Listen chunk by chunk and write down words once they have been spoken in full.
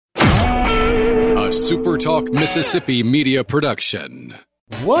SuperTalk Mississippi media production.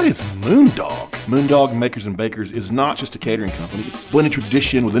 What is Moondog? Moondog Makers and Bakers is not just a catering company. It's blending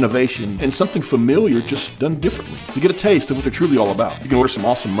tradition with innovation and something familiar just done differently. To get a taste of what they're truly all about, you can order some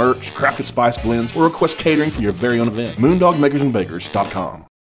awesome merch, crafted spice blends, or request catering for your very own event. MoondogMakersandBakers.com.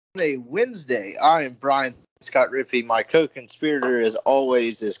 On Wednesday, I am Brian Scott Rippey. My co-conspirator, as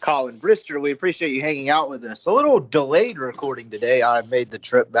always, is Colin Brister. We appreciate you hanging out with us. A little delayed recording today. I made the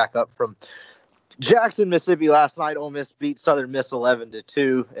trip back up from Jackson, Mississippi last night. Ole Miss beat Southern Miss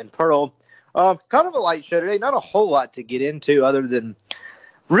 11-2 in Pearl. Kind of a light show today. Not a whole lot to get into other than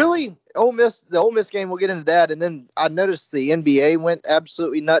really the Ole Miss game. We'll get into that. And then I noticed the NBA went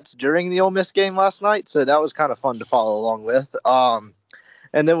absolutely nuts during the Ole Miss game last night. So that was kind of fun to follow along with.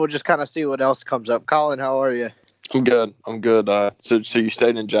 And then we'll just kind of see what else comes up. Colin, how are you? I'm good. So you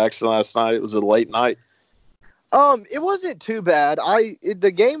stayed in Jackson last night. It was a late night. It wasn't too bad.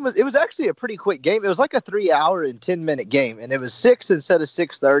 It was actually a pretty quick game. It was like a 3-hour and 10-minute game, and it was 6 instead of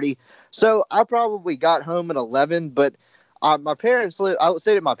 6:30. So I probably got home at 11. But my parents I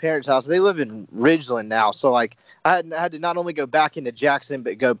stayed at my parents' house. They live in Ridgeland now, so like I had to not only go back into Jackson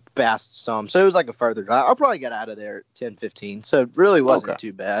but go past some. So it was like a further drive. I probably got out of there at 10:15. So it really wasn't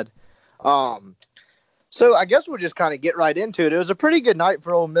too bad. So I guess we'll just kind of get right into it. It was a pretty good night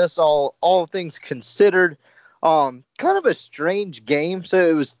for Ole Miss, all things considered. Kind of a strange game. So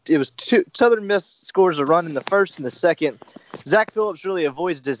it was two. Southern Miss scores a run in the first and the second. Zach Phillips really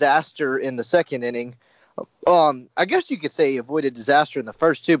avoids disaster in the second inning. I guess you could say he avoided disaster in the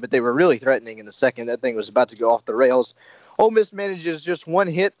first two, but they were really threatening in the second. That thing was about to go off the rails. Ole Miss manages just one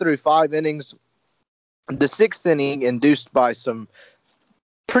hit through 5 innings. The sixth inning, induced by some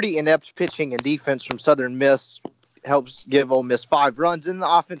pretty inept pitching and defense from Southern Miss, helps give Ole Miss 5 runs, and the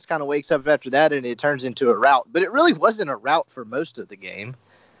offense kind of wakes up after that, and it turns into a rout. But it really wasn't a rout for most of the game.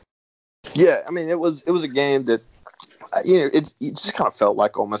 Yeah, I mean, it was a game that, it just kind of felt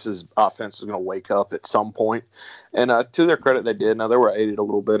like Ole Miss's offense was going to wake up at some point. And to their credit, they did. Now, they were aided a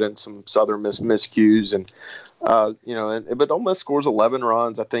little bit in some Southern Miss miscues, but Ole Miss scores 11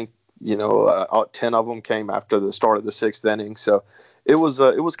 runs. I think 10 of them came after the start of the 6th inning. So it was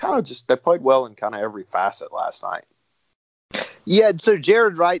kind of just, they played well in kind of every facet last night. Yeah, so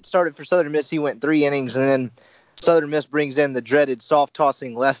Jared Wright started for Southern Miss. He went 3 innings, and then Southern Miss brings in the dreaded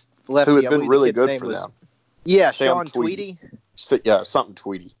soft-tossing lefty. Who had been really good for them. Yeah, Sean Tweedy. Yeah, something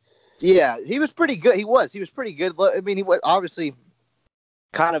Tweedy. Yeah, he was pretty good. He was pretty good. I mean, he was obviously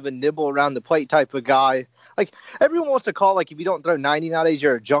kind of a nibble around the plate type of guy. Like, everyone wants to call, like, if you don't throw 90 nowadays,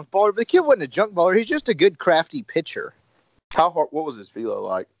 you're a junk baller. But the kid wasn't a junk baller. He's just a good, crafty pitcher. What was his velo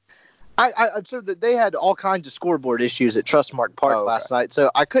like? I'm sure that they had all kinds of scoreboard issues at Trustmark Park last night, so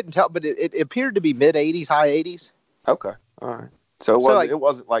I couldn't tell, but it appeared to be mid-80s, high 80s. Okay, all right. So it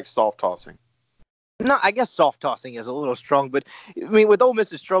wasn't like soft tossing. No, I guess soft tossing is a little strong, but I mean, with Ole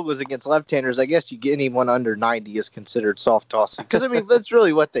Miss's struggles against left-handers, I guess you get anyone under 90 is considered soft tossing, because I mean that's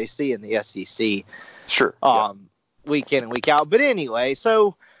really what they see in the SEC. Sure. Week in and week out. But anyway,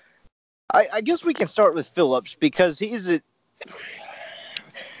 so I guess we can start with Phillips, because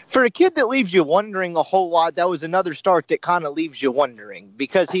for a kid that leaves you wondering a whole lot, that was another start that kind of leaves you wondering,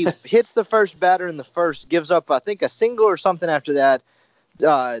 because he hits the first batter in the first, gives up, I think, a single or something after that.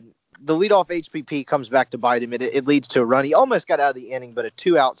 The leadoff HPP comes back to bite him. It leads to a run. He almost got out of the inning, but a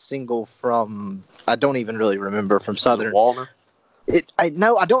 2-out single from, I don't even really remember, from Southern. Walner?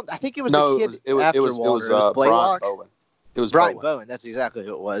 I don't. I think it was the kid after Walner. It was Blaylock. Brian Bowen. It was Brian Bowen. That's exactly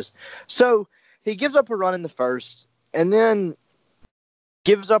who it was. So he gives up a run in the first, and then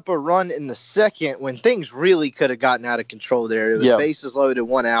gives up a run in the second when things really could have gotten out of control there. It was bases loaded,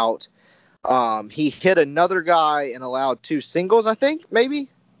 1 out. He hit another guy and allowed 2 singles, I think, maybe.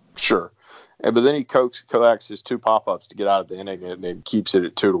 Sure. But then he coaxes 2 pop-ups to get out of the inning and then keeps it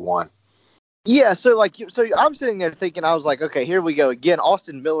at 2-1. Yeah, so I'm sitting there thinking, I was like, okay, here we go again.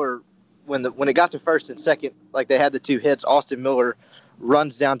 Austin Miller, when it got to first and second, like they had the 2 hits, Austin Miller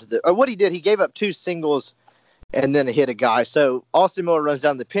runs down to what he did, he gave up 2 singles and then hit a guy. So Austin Miller runs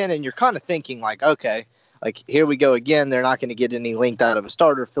down the pin, and you're kind of thinking like, okay, like here we go again. They're not going to get any length out of a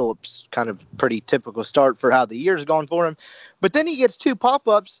starter. Phillips, kind of pretty typical start for how the year's gone for him. But then he gets 2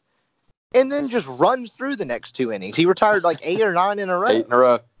 pop-ups and then just runs through the next 2 innings. He retired like 8 or 9 in a row. 8 in a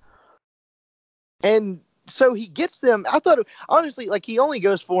row. And so he gets them. I thought, honestly, like he only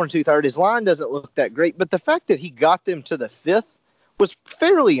goes 4 2/3. His line doesn't look that great, but the fact that he got them to the 5th was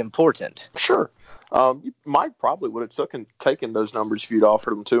fairly important. Sure. Mike probably would have taken those numbers if you'd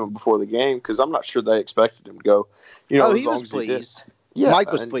offered them to him before the game, because I'm not sure they expected him to go. He was pleased. Yeah, Mike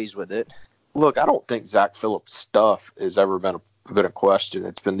was pleased with it. Look, I don't think Zach Phillips' stuff has ever been been a question.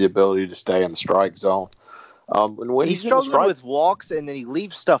 It's been the ability to stay in the strike zone. And when he's struggling with walks, and then he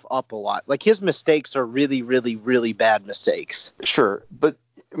leaves stuff up a lot. Like, his mistakes are really, really, really bad mistakes. Sure, but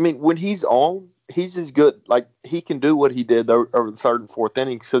I mean, when he's on, he's as good. Like, he can do what he did over the third and fourth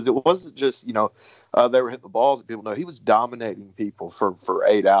innings, because it wasn't just, they were hitting the balls at people. No, he was dominating people for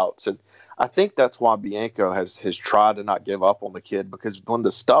 8 outs. And I think that's why Bianco has tried to not give up on the kid, because when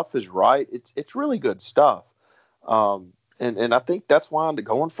the stuff is right, it's really good stuff. And I think that's why,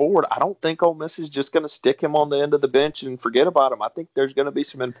 going forward, I don't think Ole Miss is just going to stick him on the end of the bench and forget about him. I think there's going to be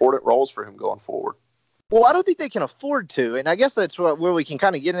some important roles for him going forward. Well, I don't think they can afford to, and I guess that's where we can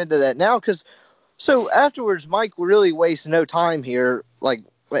kind of get into that now, because so afterwards, Mike really wastes no time here. Like,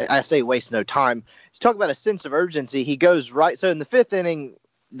 I say waste no time. You talk about a sense of urgency. He goes right. So in the 5th inning,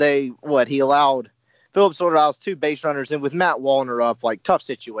 he allowed Phillips allows 2 base runners, and with Matt Wallner up, like, tough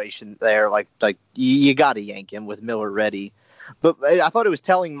situation there. Like you got to yank him with Miller ready. But I thought it was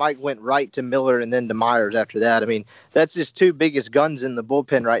telling Mike went right to Miller and then to Myers after that. I mean, that's his 2 biggest guns in the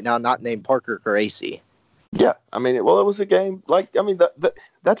bullpen right now, not named Parker Gracie. Yeah, I mean, it was a game. Like, I mean,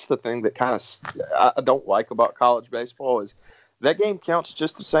 that's the thing that kind of I don't like about college baseball is that game counts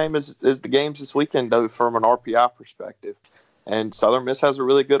just the same as the games this weekend, though, from an RPI perspective. And Southern Miss has a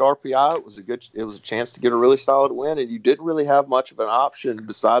really good RPI. It was a chance to get a really solid win, and you didn't really have much of an option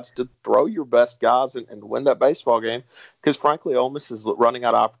besides to throw your best guys and win that baseball game, because frankly, Ole Miss is running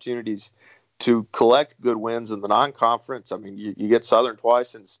out of opportunities to collect good wins in the non-conference. I mean, you get Southern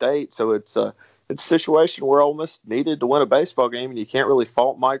twice in state, so it's a situation where Ole Miss needed to win a baseball game, and you can't really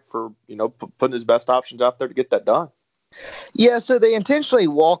fault Mike for putting his best options out there to get that done. Yeah, so they intentionally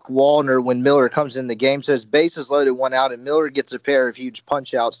walk Wallner when Miller comes in the game, so his bases loaded, 1 out, and Miller gets a pair of huge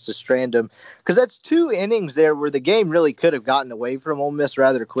punch-outs to strand him, because that's 2 innings there where the game really could have gotten away from Ole Miss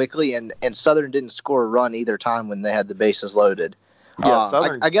rather quickly, and Southern didn't score a run either time when they had the bases loaded. Yeah,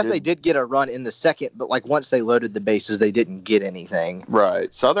 I guess they did get a run in the second, but like once they loaded the bases, they didn't get anything.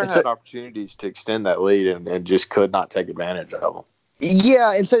 Right. Southern had opportunities to extend that lead and just could not take advantage of them.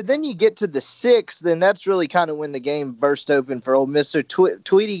 Yeah, and so then you get to the 6th, then that's really kind of when the game burst open for Ole Miss. So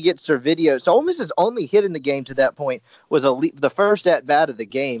Tweedy gets Servideo. So Ole Miss's only hit in the game to that point was the first at-bat of the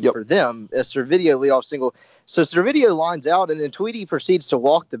game for them, a Servideo leadoff single. So Servideo lines out, and then Tweedy proceeds to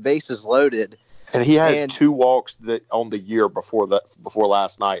walk the bases loaded. And he had 2 walks on the year before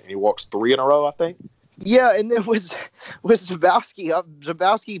last night, and he walks 3 in a row, I think. Yeah, and then with Zabowski up,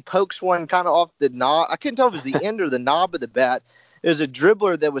 Zabowski pokes one kind of off the knob. I couldn't tell if it was the end or the knob of the bat. It was a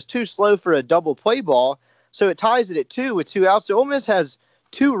dribbler that was too slow for a double play ball, so it ties it at 2 with 2 outs. So Ole Miss has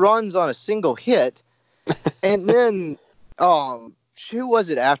 2 runs on a single hit, and then who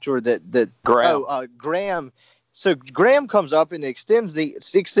was it afterward that Graham? Graham. So Graham comes up and extends the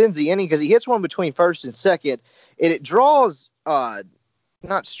inning because he hits one between first and second, and it draws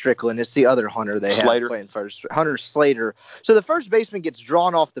not Strickland, it's the other Hunter they have playing first, Hunter Slater. So the first baseman gets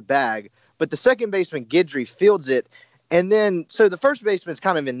drawn off the bag, but the second baseman Guidry fields it. And then, so the first baseman's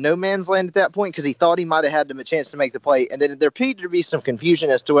kind of in no man's land at that point because he thought he might have had a chance to make the play. And then there appeared to be some confusion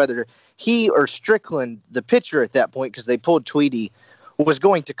as to whether he or Strickland, the pitcher at that point, because they pulled Tweedy, was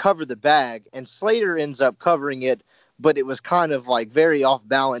going to cover the bag. And Slater ends up covering it, but it was kind of like very off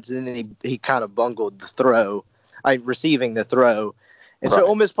balance. And then he kind of bungled the throw, receiving the throw. And so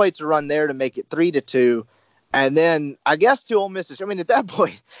Ole Miss plates a run there to make it 3-2. And then I guess to Ole Miss, I mean, at that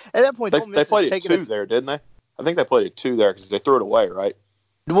point, Ole Miss they played it 2 there, didn't they? I think they played it 2 there because they threw it away, right?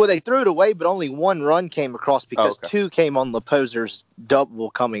 Well, they threw it away, but only 1 run came across because 2 came on Leposer's double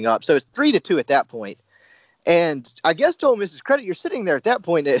coming up. So it's 3-2 at that point. And I guess to Ole Miss's credit, you're sitting there at that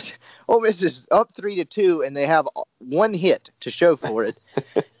point is Ole Miss is up 3-2, and they have 1 hit to show for it.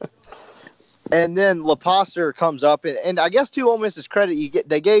 And then Leposer comes up, and I guess to Ole Miss's credit,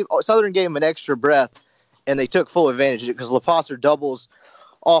 Southern gave him an extra breath, and they took full advantage of it because Leposer doubles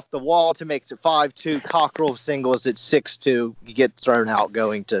off the wall to make it 5-2. Cockrell singles at 6-2. You get thrown out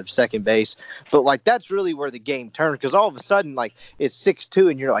going to second base. But, like, that's really where the game turned because all of a sudden, like, it's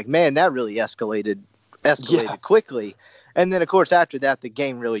 6-2, and you're like, man, that really escalated quickly. And then, of course, after that, the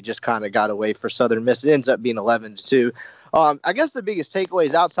game really just kind of got away for Southern Miss. It ends up being 11-2. I guess the biggest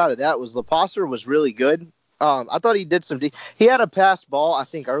takeaways outside of that was Leposer was really good. I thought he did he had a pass ball, I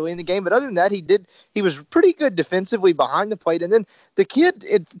think, early in the game, but other than that, he was pretty good defensively behind the plate. And then the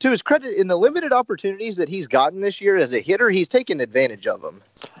kid, to his credit, in the limited opportunities that he's gotten this year as a hitter, he's taken advantage of them.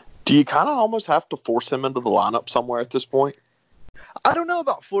 Do you kind of almost have to force him into the lineup somewhere at this point? I don't know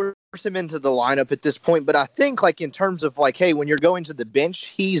about force him into the lineup at this point, but I think, like, in terms of, like, hey, when you're going to the bench,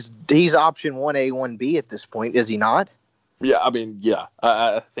 he's option 1A, 1B at this point, is he not? Yeah, I mean, yeah,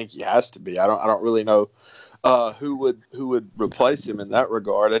 I think he has to be. I don't really know who would replace him in that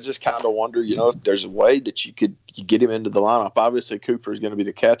regard. I just kind of wonder, if there's a way that you could get him into the lineup. Obviously, Cooper is going to be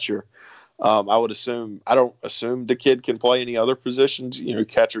the catcher. I don't assume the kid can play any other positions.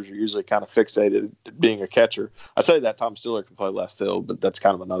 Catchers are usually kind of fixated at being a catcher. I say that Tom Stiller can play left field, but that's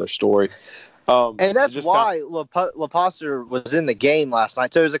kind of another story. And that's why Leposter was in the game last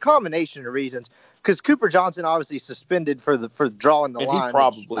night. So it was a combination of reasons. Because Cooper Johnson obviously suspended for drawing the line. He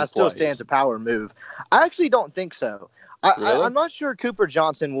probably that still stands a power move. I actually don't think so. Really? I'm not sure Cooper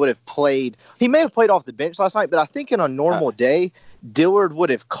Johnson would have played. He may have played off the bench last night, but I think in a normal day, Dillard would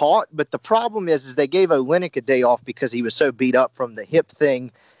have caught. But the problem is they gave Olynyk a day off because he was so beat up from the hip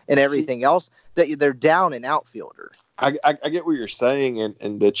thing and everything else that they're down an outfielder. I get what you're saying,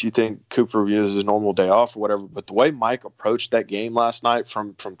 and that you think Cooper views his normal day off or whatever. But the way Mike approached that game last night,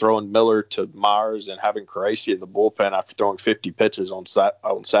 from throwing Miller to Myers and having Caracci in the bullpen after throwing 50 pitches on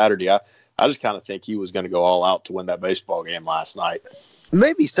Saturday, I just kind of think he was going to go all out to win that baseball game last night.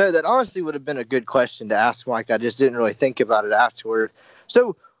 Maybe so. That honestly would have been a good question to ask Mike. I just didn't really think about it afterward.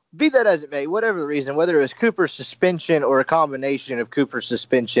 So, be that as it may, whatever the reason, whether it was Cooper's suspension or a combination of Cooper's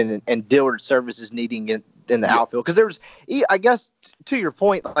suspension and Dillard's services needing in the outfield, because there was, I guess, to your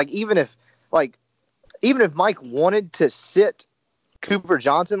point, even if Mike wanted to sit Cooper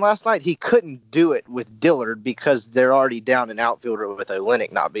Johnson last night, he couldn't do it with Dillard because they're already down an outfielder with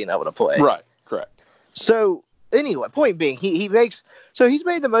Olynyk not being able to play. Right, correct. So anyway, point being, he's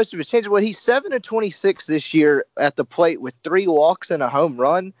made the most of his changes. He's 7-26 this year at the plate with 3 walks and a home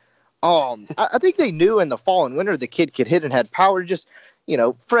run. I think they knew in the fall and winter the kid could hit and had power. Just,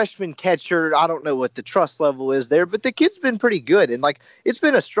 freshman catcher. I don't know what the trust level is there, but the kid's been pretty good. And it's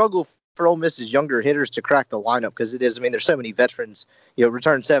been a struggle for Ole Miss's younger hitters to crack the lineup because it is. I mean, there's so many veterans,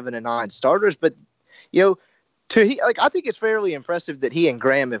 return 7 and 9 starters, but I think it's fairly impressive that he and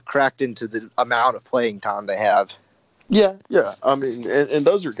Graham have cracked into the amount of playing time they have. Yeah. I mean, and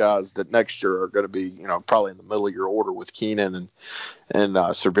those are guys that next year are going to be, probably in the middle of your order with Keenan and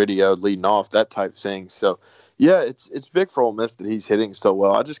Servideo leading off, that type of thing. So, yeah, it's big for Ole Miss that he's hitting so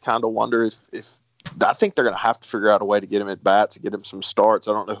well. I just kind of wonder if I think they're going to have to figure out a way to get him at bats, get him some starts.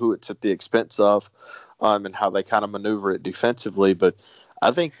 I don't know who it's at the expense of, and how they kind of maneuver it defensively. But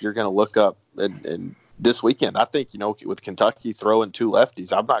I think you're going to look up and this weekend, I think, with Kentucky throwing 2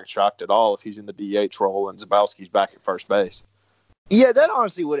 lefties, I'm not shocked at all if he's in the DH role and Zabowski's back at first base. Yeah, that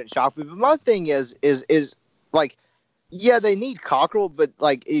honestly wouldn't shock me. But my thing is they need Cockrell, but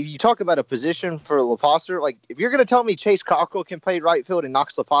if you talk about a position for Leposter, if you're going to tell me Chase Cockrell can play right field and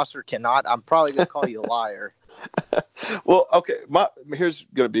Knox Leposter cannot, I'm probably going to call you a liar. Well, okay, here's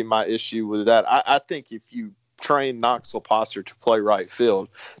going to be my issue with that. I think if you train Knox Leposter to play right field,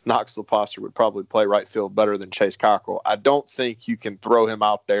 Knox Leposter would probably play right field better than Chase Cockrell. I don't think you can throw him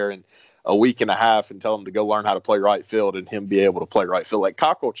out there in a week and a half and tell him to go learn how to play right field and him be able to play right field.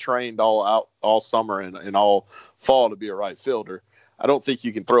 Cockrell trained all summer and all fall to be a right fielder. I don't think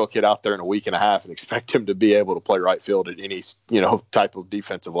you can throw a kid out there in a week and a half and expect him to be able to play right field at any type of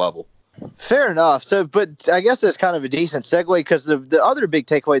defensive level. Fair enough. So, but I guess that's kind of a decent segue because the other big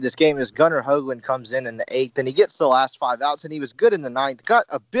takeaway of this game is Gunnar Hoagland comes in the 8th and he gets the last 5 outs and he was good in the 9th. Got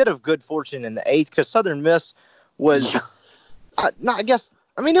a bit of good fortune in the 8th because Southern Miss was, it was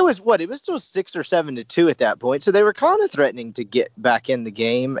still 6 or 7-2 at that point. So they were kind of threatening to get back in the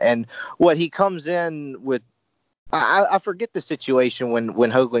game. And he comes in with, I forget the situation when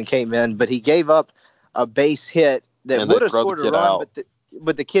Hoagland came in, but he gave up a base hit that would have scored a run,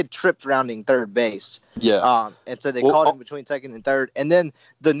 but the kid tripped rounding third base. Yeah. And so they caught him between second and third. And then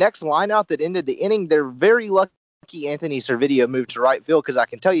the next line out that ended the inning, they're very lucky Anthony Servideo moved to right field because I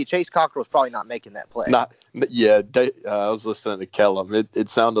can tell you Chase Cockrell was probably not making that play. I was listening to Kellum. It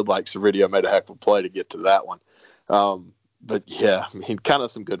sounded like Servideo made a heck of a play to get to that one. But yeah, kind of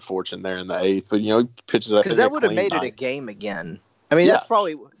some good fortune there in the 8th. But he pitches because that would have made it a game again. I mean, that's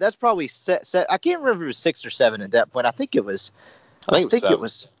probably set. I can't remember if it was 6 or 7 at that point. I think it was. I think it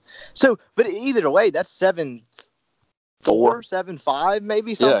was. So, but either way, that's 7-4, 7-5,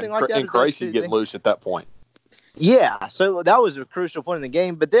 maybe something like that. And Gracie's getting loose at that point. Yeah, so that was a crucial point in the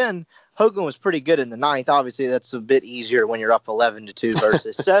game. But then Hoagland was pretty good in the 9th. Obviously, that's a bit easier when you're up 11-2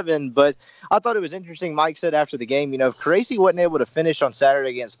 versus 7. But I thought it was interesting. Mike said after the game, if Caracci wasn't able to finish on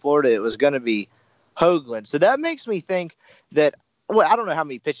Saturday against Florida, it was going to be Hoagland. So that makes me think that. Well, I don't know how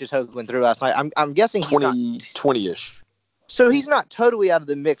many pitches Hoagland threw last night. I'm guessing 20-ish. So he's not totally out of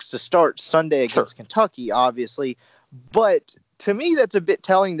the mix to start Sunday against Kentucky, obviously. But to me, that's a bit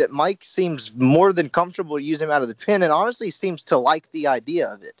telling that Mike seems more than comfortable to use him out of the pen and honestly seems to like the idea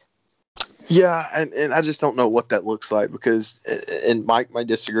of it. Yeah, and I just don't know what that looks like because, and Mike might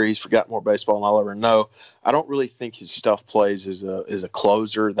disagree. He's forgotten more baseball than I'll ever know. I don't really think his stuff plays as a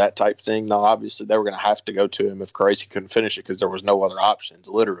closer, that type thing. Now, obviously, they were going to have to go to him if Crazy couldn't finish it because there was no other options,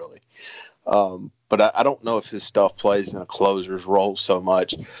 literally. But I don't know if his stuff plays in a closer's role so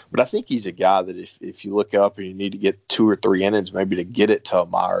much. But I think he's a guy that if you look up and you need to get 2 or 3 innings, maybe to get it to a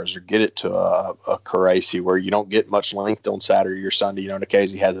Myers or get it to a Caracci where you don't get much length on Saturday or Sunday,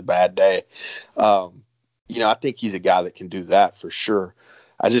 Nikhazy has a bad day. I think he's a guy that can do that for sure.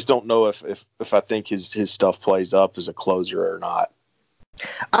 I just don't know if I think his stuff plays up as a closer or not.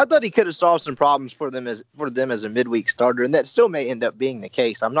 I thought he could have solved some problems for them as a midweek starter, and that still may end up being the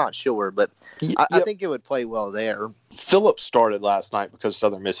case. I'm not sure, but I think it would play well there. Phillips started last night because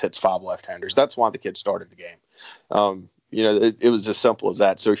Southern Miss hits 5 left-handers. That's why the kid started the game. It was as simple as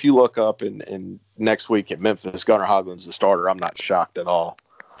that. So if you look up in next week at Memphis, Gunnar Hoglund's the starter. I'm not shocked at all.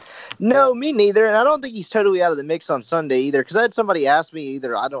 No, me neither. And I don't think he's totally out of the mix on Sunday either. Because I had somebody ask me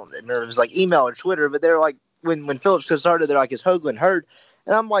I don't remember, it was like email or Twitter, but they're like, when Phillips started, they're like, is Hoglund hurt?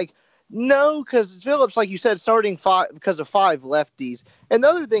 And I'm like, no, because Phillips, like you said, starting 5 because of 5 lefties. And the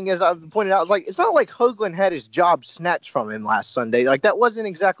other thing is, I've pointed out, it's not like Hoglund had his job snatched from him last Sunday. Like, that wasn't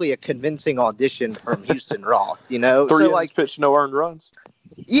exactly a convincing audition from Houston Roth, 3 innings pitched, no earned runs.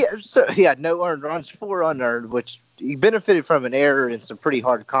 Yeah, no earned runs, 4 unearned, which he benefited from an error and some pretty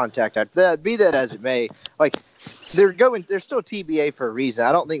hard contact after that. Be that as it may, they're still TBA for a reason.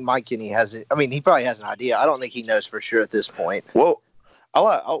 I don't think Mike Kinney has it. I mean, he probably has an idea. I don't think he knows for sure at this point. Well,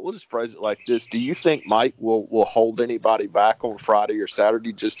 we'll just phrase it like this. Do you think Mike will hold anybody back on Friday or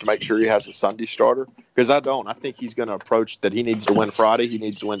Saturday just to make sure he has a Sunday starter? Because I don't. I think he's going to approach that he needs to win Friday, he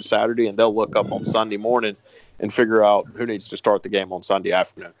needs to win Saturday, and they'll look up on Sunday morning and figure out who needs to start the game on Sunday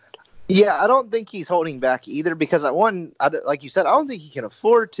afternoon. Yeah, I don't think he's holding back either because, like you said, I don't think he can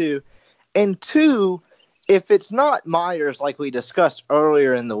afford to. And 2, if it's not Myers like we discussed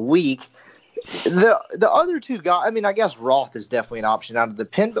earlier in the week, the other 2 guys, I mean, I guess Roth is definitely an option out of the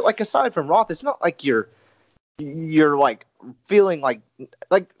pen, but aside from Roth, it's not like you're feeling like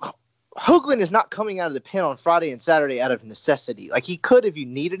Hoglund is not coming out of the pen on Friday and Saturday out of necessity. He could if you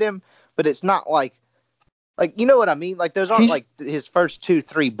needed him, but it's not like you know what I mean? Those aren't his first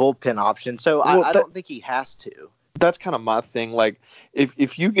 2-3 bullpen options. So I don't think he has to. That's kind of my thing.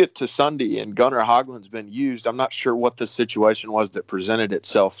 If you get to Sunday and Gunnar Hoglund's been used, I'm not sure what the situation was that presented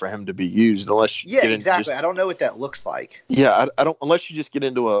itself for him to be used. Unless you exactly. I don't know what that looks like. Yeah, I don't. Unless you just get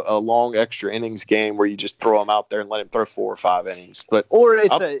into a long extra innings game where you just throw him out there and let him throw 4 or 5 innings. Or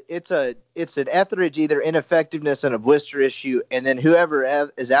it's an Etheridge either ineffectiveness and a blister issue, and then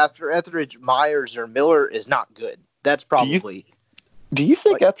whoever is after Etheridge, Myers or Miller is not good. That's probably. Do you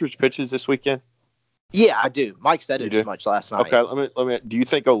think Etheridge pitches this weekend? Yeah, I do. Mike said it as much last night. Okay, let me. Do you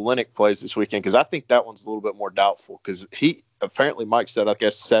think Olenek plays this weekend? Because I think that one's a little bit more doubtful. Because Mike said, I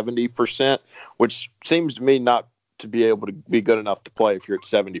guess 70%, which seems to me not to be able to be good enough to play if you're at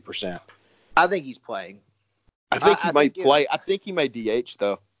 70%. I think he's playing. I think he may play. I think he may DH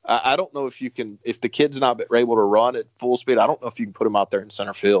though. I don't know if you can. If the kid's not able to run at full speed, I don't know if you can put him out there in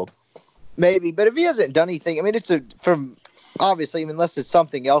center field. Maybe, but if he hasn't done anything, I mean, obviously, unless it's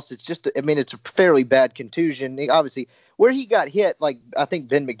something else, it's a fairly bad contusion. Obviously, where he got hit, I think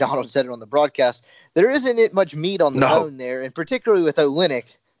Ben McDonald said it on the broadcast, there isn't much meat on the bone there, and particularly with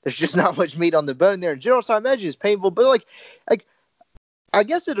Olenek, there's just not much meat on the bone there in general, so I imagine it's painful, but I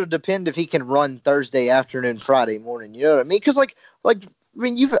guess it'll depend if he can run Thursday afternoon, Friday morning, you know what I mean? Because,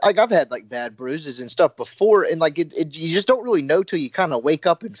 I've had, bad bruises and stuff before, and, you just don't really know till you kind of wake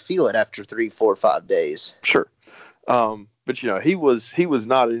up and feel it after 3, 4, 5 days. Sure. But he was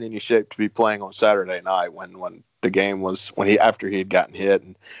not in any shape to be playing on Saturday night when the game was after he had gotten hit,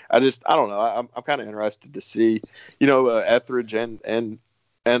 and I don't know. I'm kind of interested to see Etheridge and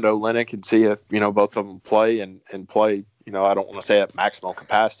Olenek and see if both of them play and play. I don't want to say at maximum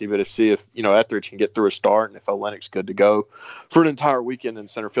capacity, but see if Etheridge can get through a start and if Olenek's good to go for an entire weekend in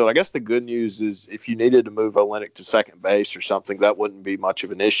center field. I guess the good news is if you needed to move Olenek to second base or something, that wouldn't be much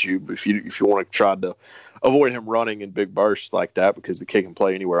of an issue. But if you want to try to avoid him running in big bursts like that, because the kid can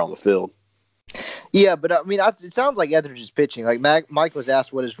play anywhere on the field. Yeah, but I mean, it sounds like Etheridge is pitching. Mike was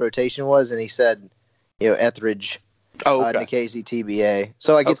asked what his rotation was, and he said, Etheridge, Nikhazy, TBA.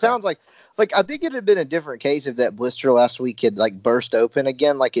 So it sounds like I think it had been a different case if that blister last week had burst open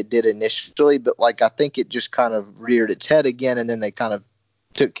again like it did initially, but I think it just kind of reared its head again, and then they kind of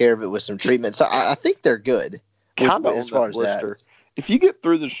took care of it with some treatment. So I think they're good. Kind of as far as blister. If you get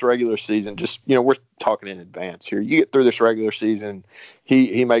through this regular season, just we're talking in advance here. You get through this regular season,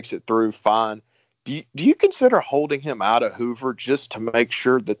 he makes it through fine. Do you consider holding him out of Hoover just to make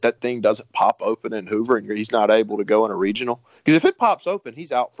sure that thing doesn't pop open in Hoover and he's not able to go in a regional? Because if it pops open,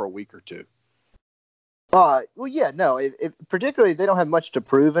 he's out for a week or two. Well, yeah, no. Particularly if they don't have much to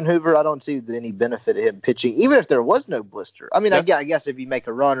prove in Hoover, I don't see any benefit of him pitching, even if there was no blister. I mean, I guess if you make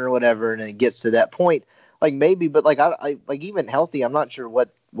a run or whatever and it gets to that point, like maybe, but like I like even healthy, I'm not sure what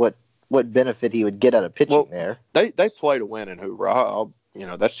benefit he would get out of pitching there. They play to win in Hoover.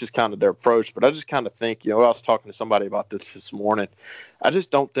 That's just kind of their approach. But I just kind of think, I was talking to somebody about this morning. I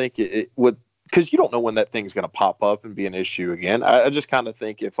just don't think it would, because you don't know when that thing's going to pop up and be an issue again. I just kind of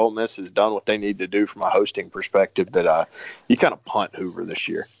think if Ole Miss has done what they need to do from a hosting perspective, that you kind of punt Hoover this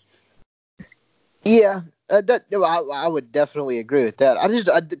year. Yeah, I would definitely agree with that.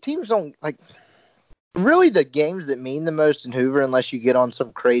 The teams don't like. Really, the games that mean the most in Hoover, unless you get on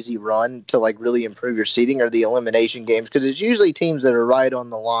some crazy run to like really improve your seeding, are the elimination games, because it's usually teams that are right on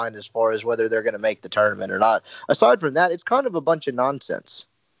the line as far as whether they're going to make the tournament or not. Aside from that, it's kind of a bunch of nonsense.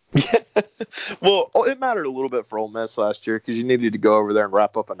 Well, it mattered a little bit for Ole Miss last year because you needed to go over there and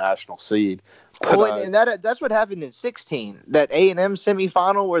wrap up a national seed. But, and that's what happened in 2016. That A&M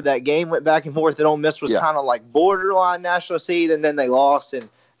semifinal where that game went back and forth, and Ole Miss was kind of like borderline national seed, and then they lost and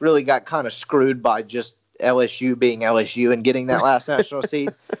really got kind of screwed by just LSU being LSU and getting that last national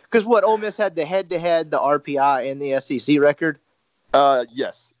seed. Because Ole Miss had the head-to-head, the RPI, and the SEC record?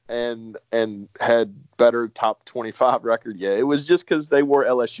 Yes, and had better top 25 record. Yeah, it was just because they wore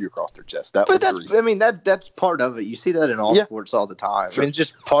LSU across their chest. That's part of it. You see that in all sports all the time. Sure. I mean, it's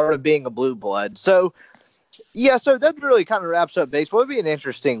just part of being a blue blood. So that really kind of wraps up baseball. It'll be an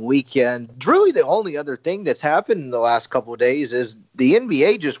interesting weekend. Really, the only other thing that's happened in the last couple of days is the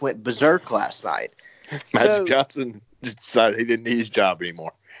NBA just went berserk last night. Magic Johnson just decided he didn't need his job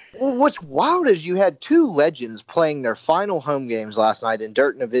anymore. What's wild is you had two legends playing their final home games last night in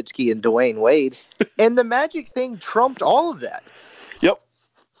Dirk Nowitzki and Dwayne Wade, and the Magic thing trumped all of that. Yep.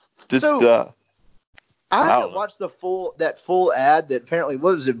 I haven't watched that full ad that apparently,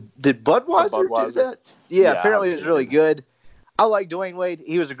 what was it? Did Budweiser do that? Yeah, apparently it was really good. I like Dwayne Wade.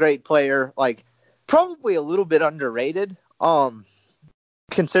 He was a great player. Like, probably a little bit underrated.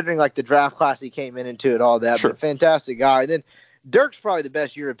 Considering like the draft class he came into and all that, sure. But fantastic guy. And then Dirk's probably the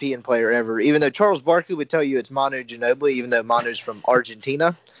best European player ever, even though Charles Barkley would tell you it's Manu Ginobili, even though Manu's from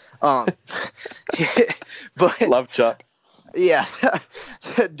Argentina. But love Chuck. Yes.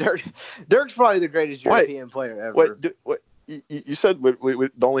 Dirk's probably the greatest European player ever. Wait, you said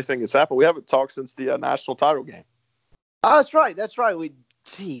the only thing that's happened, we haven't talked since the national title game. Oh, that's right.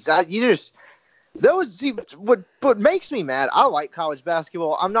 What makes me mad, I like college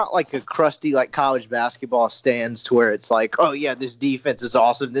basketball. I'm not like a crusty like college basketball stands to where it's like, oh yeah, this defense is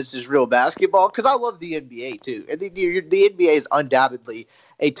awesome, this is real basketball, because I love the NBA too. And the NBA is undoubtedly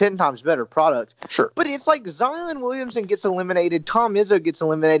a 10 times better product. Sure. But it's like Zion Williamson gets eliminated, Tom Izzo gets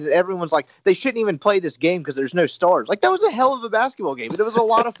eliminated, everyone's like, they shouldn't even play this game because there's no stars. Like, that was a hell of a basketball game. It was a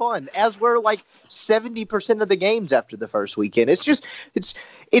lot of fun, as were like 70% of the games after the first weekend. It's just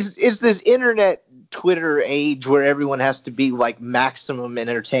it's this internet Twitter age where everyone has to be like maximum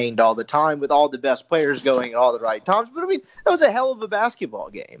entertained all the time with all the best players going at all the right times. But I mean, that was a hell of a basketball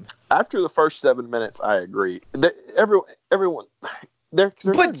game. After the first 7 minutes, I agree. Everyone, there's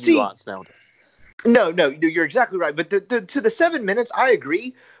no nuance now. No, you're exactly right. But to the 7 minutes, I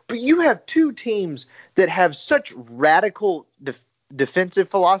agree. But you have two teams that have such radical defensive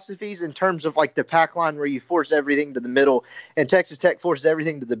philosophies in terms of like the pack line where you force everything to the middle, and Texas Tech forces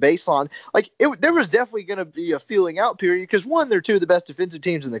everything to the baseline. Like, there was definitely going to be a feeling out period because, one, they're two of the best defensive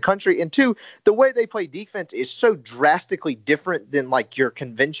teams in the country, and two, the way they play defense is so drastically different than like your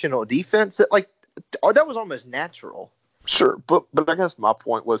conventional defense that like that was almost natural. Sure, but I guess my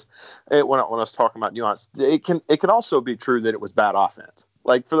point was when I was talking about nuance, it can also be true that it was bad offense.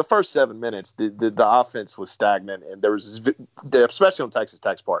 Like, for the first 7 minutes, the offense was stagnant, and there was, especially on Texas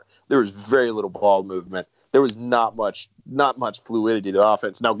Tech's part, there was very little ball movement. There was not much fluidity to the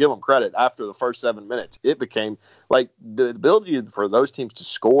offense. Now, give them credit. After the first 7 minutes, it became like the ability for those teams to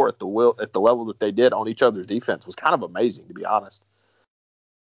score at the level that they did on each other's defense was kind of amazing, to be honest.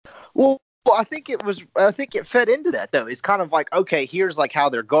 Well, I think it fed into that, though. It's kind of like, okay, here's like how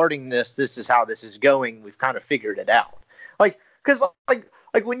they're guarding this. This is how this is going. We've kind of figured it out. Like, because like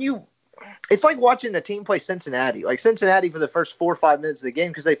when it's like watching a team play Cincinnati. Like, Cincinnati for the first 4 or 5 minutes of the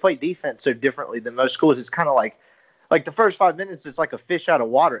game, because they play defense so differently than most schools. It's kind of like the first 5 minutes, it's like a fish out of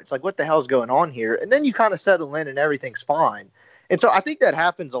water. It's like, what the hell's going on here? And then you kind of settle in and everything's fine. And so I think that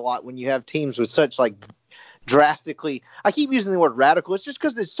happens a lot when you have teams with such like drastically, I keep using the word radical. It's just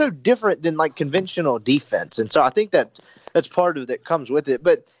because it's so different than like conventional defense. And so I think that's part of that comes with it.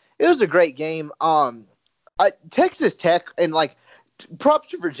 But was a great game. Texas Tech and props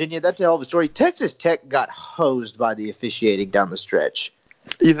to Virginia. That's a hell of a story. Texas Tech got hosed by the officiating down the stretch.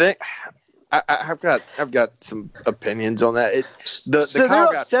 You think? I've got some opinions on that. The they're Kyle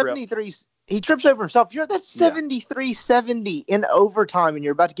up got 73. He trips over himself. That's 73-70 in overtime, and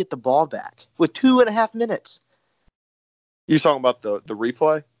you're about to get the ball back with 2.5 minutes. You talking about the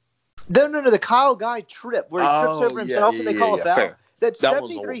replay? No. The Kyle Guy trip where he trips over himself and they call a foul. Fair. That's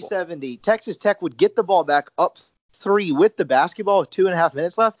 73-70. Texas Tech would get the ball back up 3 with the basketball with 2.5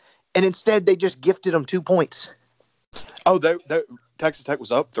 minutes left, and instead they just gifted them 2 points. Oh, Texas Tech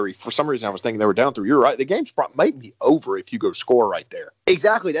was up 3. For some reason, I was thinking they were down 3. You're right. The game's might be over if you go score right there.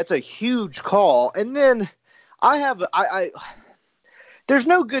 Exactly. That's a huge call. And then there's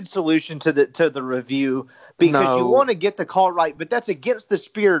no good solution to the review because you want to get the call right, but that's against the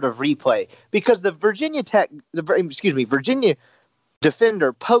spirit of replay because the Virginia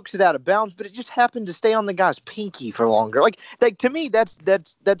defender pokes it out of bounds, but it just happened to stay on the guy's pinky for longer. Like to me, that's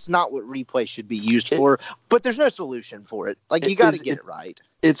not what replay should be used for. But there's no solution for it. Like you got to get it right.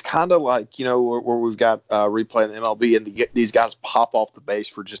 It's kind of like where we've got replay in the MLB, and these guys pop off the base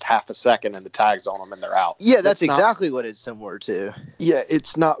for just half a second, and the tag's on them, and they're out. Yeah, that's exactly what it's similar to. Yeah,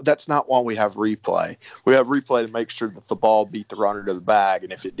 it's not. That's not why we have replay. We have replay to make sure that the ball beat the runner to the bag,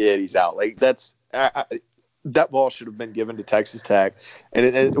 and if it did, he's out. Like that's. That ball should have been given to Texas Tech,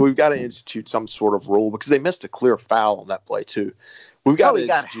 and we've got to institute some sort of rule because they missed a clear foul on that play too. We've got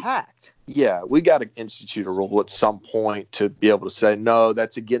got hacked. Yeah, we got to institute a rule at some point to be able to say no,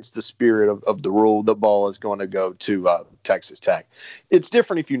 that's against the spirit of the rule. The ball is going to go to Texas Tech. It's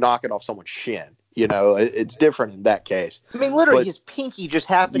different if you knock it off someone's shin. It's different in that case. I mean, literally, his pinky just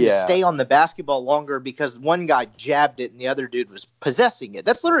happened to stay on the basketball longer because one guy jabbed it and the other dude was possessing it.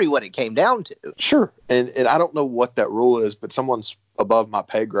 That's literally what it came down to. Sure. And I don't know what that rule is, but someone's above my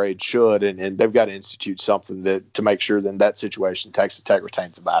pay grade should, and they've got to institute something to make sure that in that situation, Texas Tech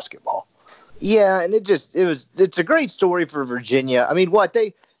retains the basketball. Yeah, and it's a great story for Virginia. I mean,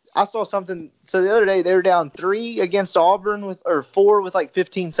 I saw something. So the other day they were down 3 against Auburn 4 with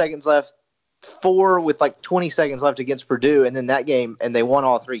 15 seconds left. 4 with 20 seconds left against Purdue, and then that game, and they won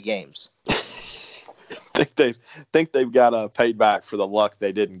all 3 games. think they've got paid back for the luck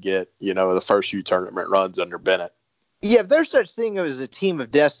they didn't get, the first few tournament runs under Bennett. Yeah, if there's such thing as a team of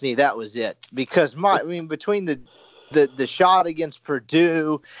destiny, that was it. Because between the shot against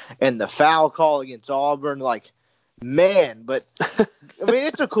Purdue and the foul call against Auburn, but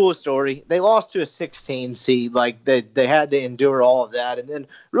it's a cool story. They lost to a 16 seed. They had to endure all of that. And then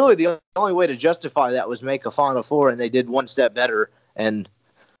really the only way to justify that was make a Final Four, and they did one step better and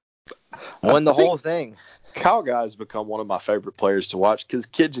won the whole thing. Kyle Guy has become one of my favorite players to watch because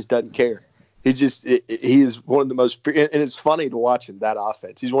kid just doesn't care. He is one of the most, and it's funny to watch in that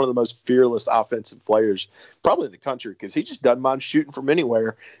offense. He's one of the most fearless offensive players probably in the country because he just doesn't mind shooting from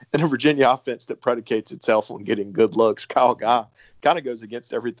anywhere. In a Virginia offense that predicates itself on getting good looks, Kyle Guy kind of goes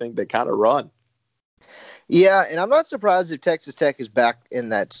against everything they kind of run. Yeah, and I'm not surprised if Texas Tech is back in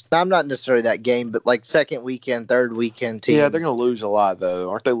that. I'm not necessarily that game, but second weekend, third weekend team. Yeah, they're going to lose a lot though.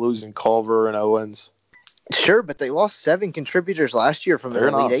 Aren't they losing Culver and Owens? Sure, but they lost 7 contributors last year from the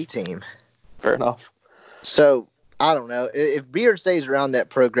Elite 8 team. Fair enough. So, I don't know. If Beard stays around that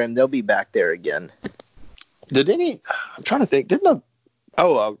program, they'll be back there again. I'm trying to think.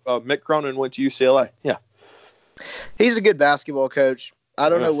 Mick Cronin went to UCLA. Yeah. He's a good basketball coach. I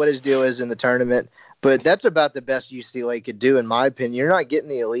don't know what his deal is in the tournament, but that's about the best UCLA could do, in my opinion. You're not getting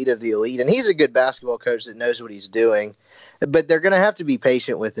the elite of the elite, and he's a good basketball coach that knows what he's doing. But they're going to have to be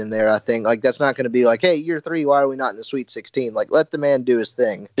patient with him there, I think. That's not going to be hey, year 3, why are we not in the Sweet 16? Let the man do his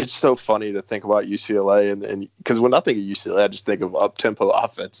thing. It's so funny to think about UCLA, and because when I think of UCLA, I just think of up-tempo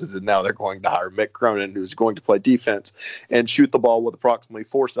offenses, and now they're going to hire Mick Cronin, who's going to play defense and shoot the ball with approximately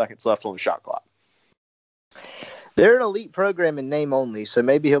 4 seconds left on the shot clock. They're an elite program in name only, so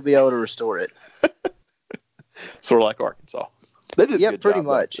maybe he'll be able to restore it. Sort of like Arkansas. They did a good pretty job,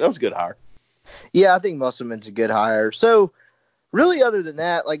 much. That was a good hire. Yeah, I think Musselman's a good hire. So, really, other than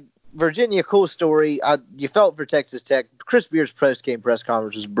that, Virginia, cool story. You felt for Texas Tech. Chris Beard's post-game press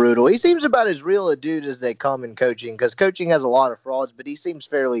conference was brutal. He seems about as real a dude as they come in coaching, because coaching has a lot of frauds, but he seems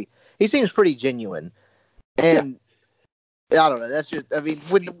pretty genuine. And I don't know. That's just,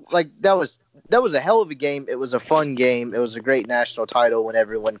 that was a hell of a game. It was a fun game. It was a great national title when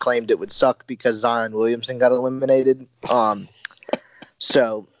everyone claimed it would suck because Zion Williamson got eliminated.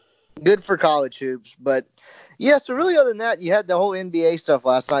 So good for college hoops. But yeah, so really other than that, you had the whole NBA stuff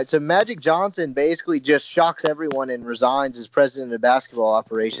last night. So Magic Johnson basically just shocks everyone and resigns as president of basketball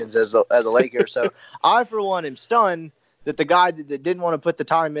operations as the Lakers. So I, for one, am stunned that the guy that didn't want to put the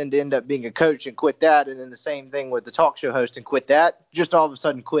time in to end up being a coach and quit that, and then the same thing with the talk show host and quit that, just all of a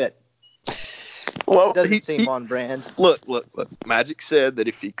sudden quit. Well, Doesn't seem on brand. Look. Magic said that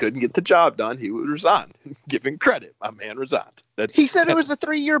if he couldn't get the job done, he would resign. Give him credit. My man resigned. He said it was a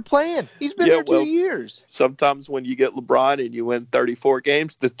 3-year plan. He's been there 2 years. Sometimes when you get LeBron and you win 34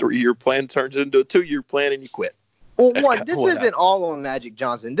 games, the 3-year plan turns into a 2-year plan and you quit. Well, this isn't all on Magic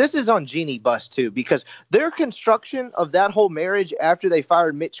Johnson. This is on Jeannie Buss, too, because their construction of that whole marriage after they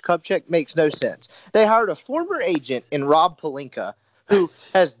fired Mitch Kupchak makes no sense. They hired a former agent in Rob Pelinka, who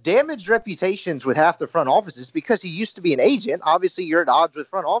has damaged reputations with half the front offices because he used to be an agent. Obviously, you're at odds with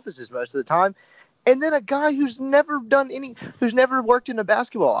front offices most of the time. And then a guy who's never worked in a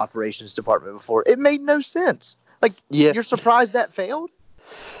basketball operations department before. It made no sense. You're surprised that failed?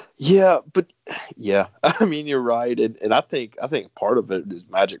 Yeah, I mean, you're right, and I think part of it is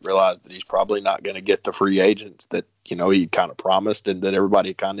Magic realized that he's probably not going to get the free agents that he kind of promised and that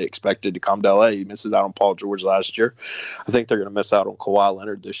everybody kind of expected to come to LA. He misses out on Paul George last year. I think they're going to miss out on Kawhi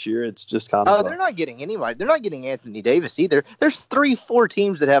Leonard this year. It's just kind of they're not getting anybody. They're not getting Anthony Davis either. There's 3-4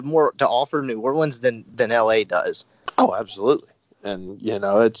 teams that have more to offer New Orleans than LA does. Oh, absolutely. And,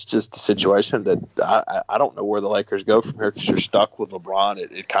 it's just a situation that I don't know where the Lakers go from here because you're stuck with LeBron.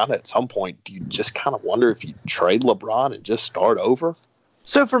 It kind of, at some point, you just kind of wonder if you trade LeBron and just start over.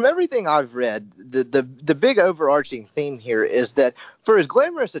 So from everything I've read, the big overarching theme here is that for as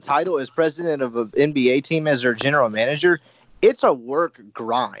glamorous a title as president of an NBA team as their general manager, it's a work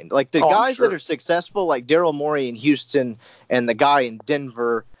grind. Like the guys that are successful, like Daryl Morey in Houston and the guy in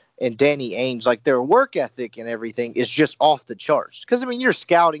Denver and Danny Ainge, like their work ethic and everything is just off the charts. Because, you're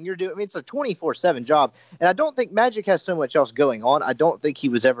scouting, it's a 24/7 job. And I don't think Magic has so much else going on. I don't think he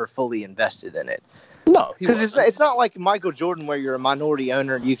was ever fully invested in it. No. Because it's not like Michael Jordan where you're a minority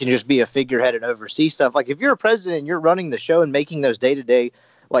owner and you can just be a figurehead and oversee stuff. Like if you're a president and you're running the show and making those day-to-day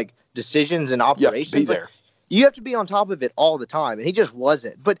decisions and operations, you have to be on top of it all the time. And he just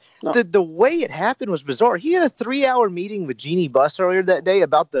wasn't. But the way it happened was bizarre. He had a 3-hour meeting with Jeannie Buss earlier that day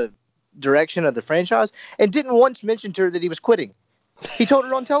about the direction of the franchise and didn't once mention to her that he was quitting. He told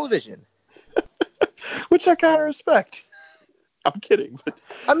her on television. Which I kind of respect. I'm kidding. But,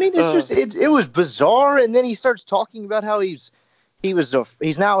 it was bizarre. And then he starts talking about how he's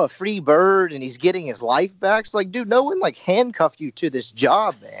now a free bird and he's getting his life back. It's like, dude, no one handcuffed you to this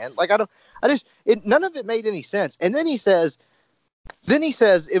job, man. None of it made any sense. And then he says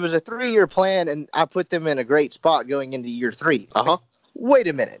it was a 3-year plan and I put them in a great spot going into year 3. Wait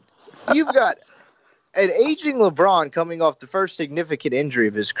a minute. You've got an aging LeBron coming off the first significant injury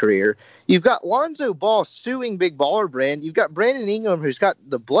of his career. You've got Lonzo Ball suing Big Baller Brand. You've got Brandon Ingram, who's got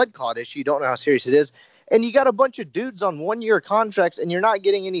the blood clot issue. You don't know how serious it is. And you got a bunch of dudes on 1-year contracts, and you're not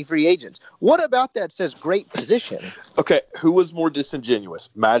getting any free agents. What about that says great position? Okay, who was more disingenuous?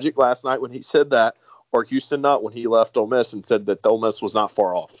 Magic last night when he said that, or Houston Nutt when he left Ole Miss and said that Ole Miss was not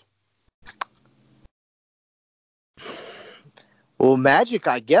far off? Well, Magic,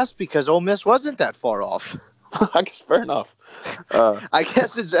 I guess, because Ole Miss wasn't that far off. I guess fair enough. I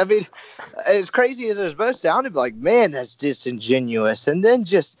guess as crazy as it both sounded, man, that's disingenuous. And then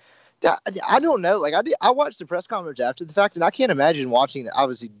I don't know. I watched the press conference after the fact, and I can't imagine watching it.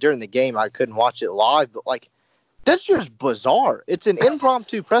 Obviously, during the game, I couldn't watch it live, but that's just bizarre. It's an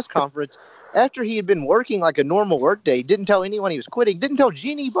impromptu press conference after he had been working like a normal workday. Didn't tell anyone he was quitting. Didn't tell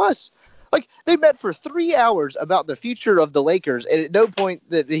Jeannie Buss. They met for 3 hours about the future of the Lakers, and at no point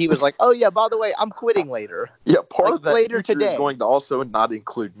that he was like, "Oh yeah, by the way, I'm quitting later." Yeah, part of that later future today is going to also not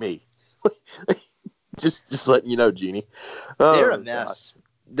include me. just letting you know, Jeannie. They're a mess.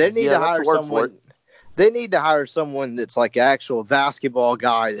 They need to hire someone. They need to hire someone that's like an actual basketball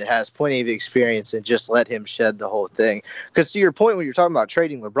guy that has plenty of experience and just let him shed the whole thing. Because to your point, when you're talking about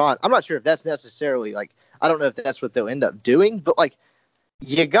trading LeBron, I'm not sure if that's necessarily I don't know if that's what they'll end up doing, but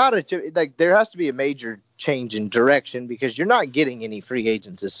you gotta there has to be a major change in direction because you're not getting any free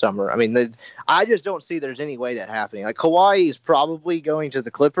agents this summer. I just don't see there's any way that happening. Kawhi is probably going to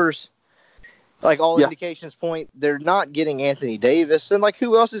the Clippers. Indications point, they're not getting Anthony Davis, and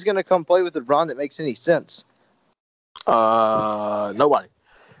who else is going to come play with LeBron that makes any sense? Nobody.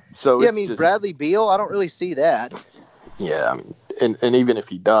 So yeah, Bradley Beal. I don't really see that. Yeah, and even if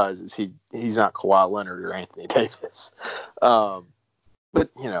he does, he's not Kawhi Leonard or Anthony Davis. But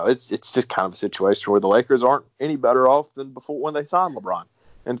it's just kind of a situation where the Lakers aren't any better off than before when they signed LeBron.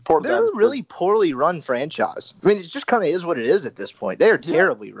 And they're a really poorly run franchise. It just kind of is what it is at this point. They are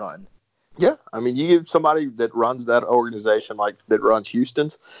terribly run. Yeah, you give somebody that runs that organization that runs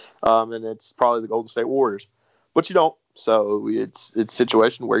Houston's, and it's probably the Golden State Warriors. But you don't. So it's a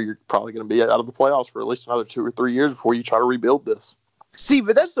situation where you're probably going to be out of the playoffs for at least another 2 or 3 years before you try to rebuild this. See,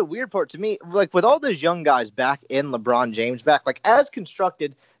 but that's the weird part to me. Like, with all those young guys back and LeBron James back, like, as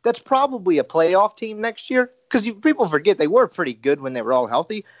constructed, that's probably a playoff team next year. Because people forget they were pretty good when they were all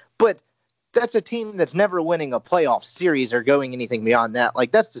healthy. But that's a team that's never winning a playoff series or going anything beyond that.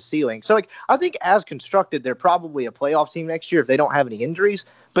 Like, that's the ceiling. So, like, I think as constructed, they're probably a playoff team next year if they don't have any injuries.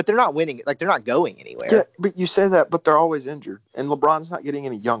 But they're not winning. Like, they're not going anywhere. Yeah, but you say that, but they're always injured. And LeBron's not getting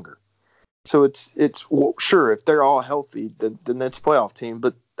any younger. So it's well, sure, if they're all healthy, then it's a playoff team.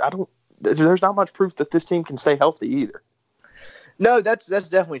 But there's not much proof that this team can stay healthy either. No, that's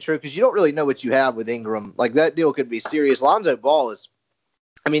definitely true because you don't really know what you have with Ingram. Like, that deal could be serious. Lonzo Ball is,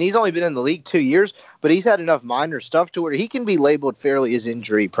 I mean, he's only been in the league 2 years, but he's had enough minor stuff to where he can be labeled fairly as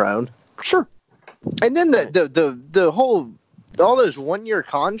injury prone. Sure. And then the whole, all those 1 year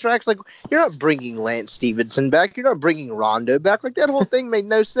contracts, like, you're not bringing Lance Stevenson back. You're not bringing Rondo back. Like, that whole thing made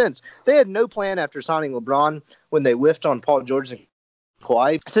no sense. They had no plan after signing LeBron when they whiffed on Paul George and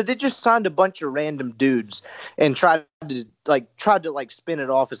Kawhi. So they just signed a bunch of random dudes and tried to spin it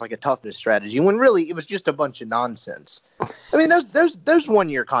off as like a toughness strategy when really it was just a bunch of nonsense. I mean, those 1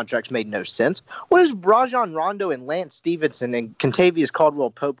 year contracts made no sense. What is Rajon Rondo and Lance Stevenson and Kentavious Caldwell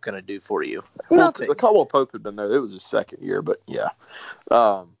Pope going to do for you? Nothing. Well, Caldwell Pope had been there. It was his second year, but yeah.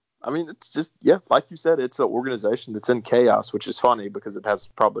 I mean, it's just, yeah, like you said, it's an organization that's in chaos, which is funny because it has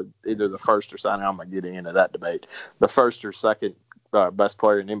probably either the first or second, I'm not getting into that debate, the first or second best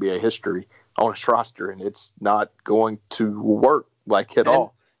player in NBA history on its roster, and it's not going to work at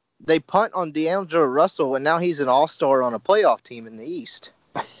all. They punt on D'Angelo Russell, and now he's an all-star on a playoff team in the East.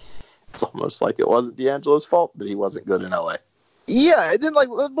 It's almost like it wasn't D'Angelo's fault that he wasn't good in LA. Yeah, and then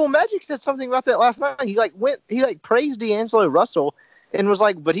Magic said something about that last night. He praised D'Angelo Russell and was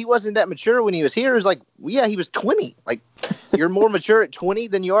like, but he wasn't that mature when he was here. He was like, well, yeah, he was 20. Like, you're more mature at 20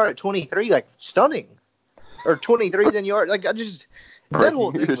 than you are at 23. Like, stunning. Or 23 than you are. Like, that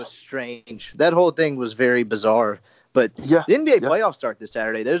whole thing was strange. That whole thing was very bizarre. But yeah, the NBA playoffs start this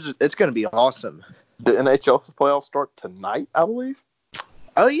Saturday. It's going to be awesome. The NHL playoffs start tonight, I believe.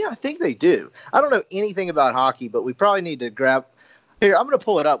 Oh, yeah, I think they do. I don't know anything about hockey, but we probably need to grab. Here, I'm going to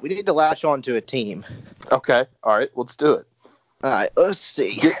pull it up. We need to latch on to a team. Okay. All right. Let's do it. All right. Let's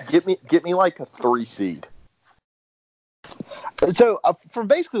see. Get me like a 3 seed. So, from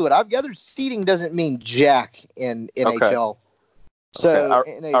basically what I've gathered, seeding doesn't mean jack in NHL. Okay. So,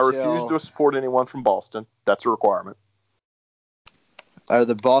 I refuse to support anyone from Boston. That's a requirement. Are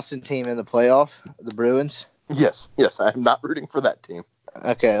the Boston team in the playoff? The Bruins? Yes. I am not rooting for that team.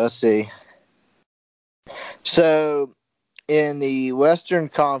 Okay, let's see. So, in the Western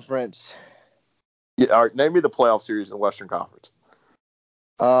Conference... Yeah, all right, name me the playoff series in the Western Conference.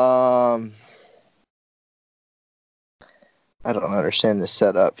 I don't understand this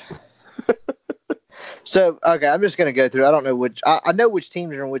setup. So, okay, I'm just going to go through. I don't know which. I know which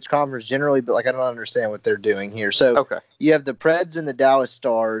teams are in which conference generally, but I don't understand what they're doing here. So, okay, you have the Preds and the Dallas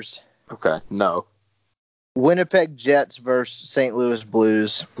Stars. Okay, no. Winnipeg Jets versus St. Louis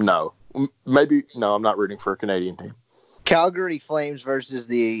Blues. No. Maybe, no, I'm not rooting for a Canadian team. Calgary Flames versus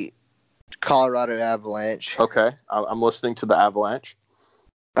the Colorado Avalanche. Okay, I'm listening to the Avalanche.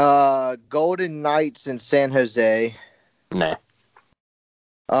 Golden Knights and San Jose. Nah.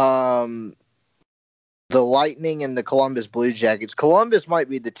 The Lightning and the Columbus Blue Jackets. Columbus might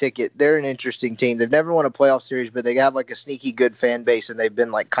be the ticket. They're an interesting team. They've never won a playoff series, but they have a sneaky good fan base, and they've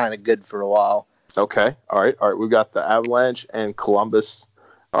been kind of good for a while. Okay. All right. We've got the Avalanche and Columbus.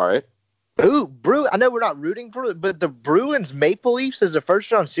 All right. Ooh, I know we're not rooting for it, but the Bruins Maple Leafs as a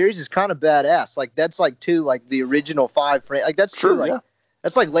first-round series is kind of badass. That's the original 5 friends. That's true. True, yeah.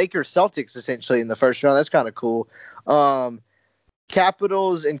 That's like Lakers Celtics essentially in the first round. That's kind of cool.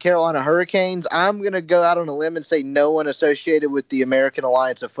 Capitals and Carolina Hurricanes. I'm going to go out on a limb and say no one associated with the American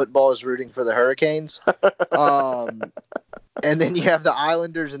Alliance of Football is rooting for the Hurricanes. And then you have the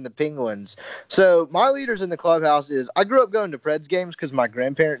Islanders and the Penguins. So my leaders in the clubhouse is I grew up going to Preds games because my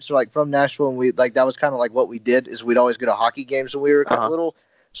grandparents are from Nashville, and we that was kind of what we did is we'd always go to hockey games when we were kind of little.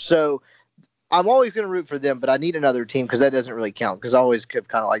 So I'm always going to root for them, but I need another team because that doesn't really count because I always kind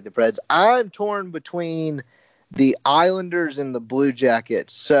of like the Preds. I'm torn between the Islanders and the Blue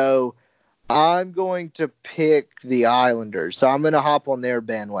Jackets. So I'm going to pick the Islanders. So I'm going to hop on their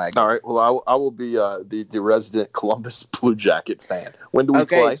bandwagon. All right. Well, I will be the resident Columbus Blue Jacket fan. When do we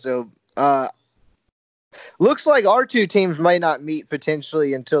play? Okay, so looks like our two teams may not meet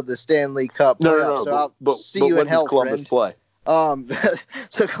potentially until the Stanley Cup playoffs. No. But see you in hell, Columbus friend. Play?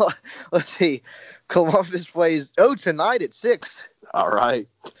 So let's see. Columbus plays tonight at 6. All right.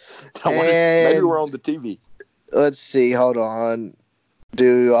 Maybe we're on the TV. let's see. Hold on.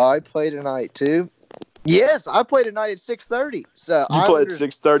 Do I play tonight too? Yes, I play tonight at 6:30. So You play at Islanders,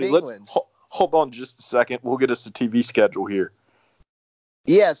 6:30. Let's Penguins. hold on just a second. We'll get us a TV schedule here.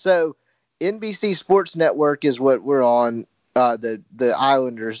 Yeah, so NBC Sports Network is what we're on. The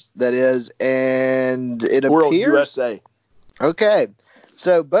Islanders, that is, and it We're on appears. USA. Okay,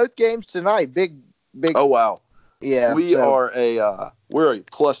 so both games tonight. Big. Oh wow. Yeah, We're a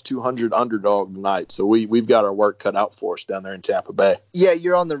plus 200 underdog tonight, so we've got our work cut out for us down there in Tampa Bay. Yeah,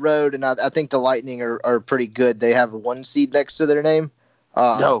 you're on the road, and I think the Lightning are pretty good. They have a 1 seed next to their name.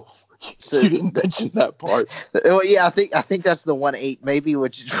 No, so- you didn't mention that part. Well, yeah, I think that's the 1-8 maybe,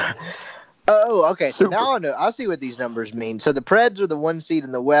 which is. Oh, okay. So Super. now I know. I see what these numbers mean. So the Preds are the 1 seed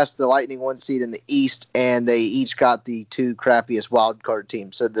in the West, the Lightning 1 seed in the East, and they each got the 2 crappiest wild card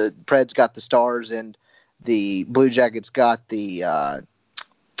teams. So the Preds got the Stars, and the Blue Jackets got the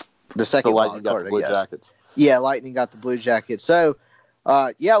second The Lightning wild got card. the Blue I guess. Jackets. Yeah, Lightning got the Blue Jackets. So,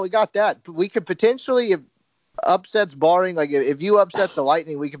 yeah, we got that. We could potentially, if upsets barring, like if you upset the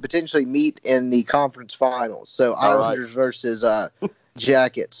Lightning, we could potentially meet in the conference finals. So All right. Islanders versus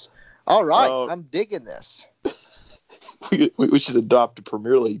Jackets. All right, Uh, I'm digging this. We should adopt a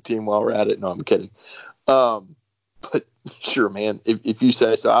Premier League team while we're at it. No, I'm kidding. But sure, man. If you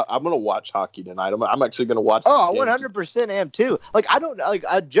say so, I'm going to watch hockey tonight. I'm actually going to watch. Oh, this I game. 100% am too. Like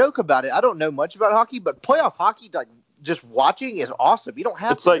I joke about it. I don't know much about hockey, but playoff hockey, like just watching, is awesome. You don't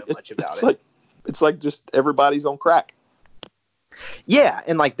have It's to like know much about it's it. like just everybody's on crack. Yeah,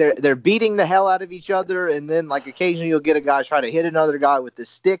 and like they're beating the hell out of each other, and then like occasionally you'll get a guy try to hit another guy with the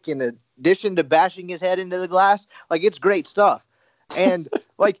stick in addition to bashing his head into the glass. Like it's great stuff, and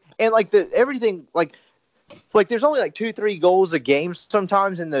the everything like there's only like 2-3 goals a game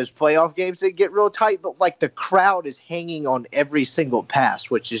sometimes in those playoff games that get real tight, but like the crowd is hanging on every single pass,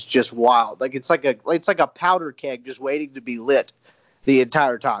 which is just wild. Like it's like a powder keg just waiting to be lit the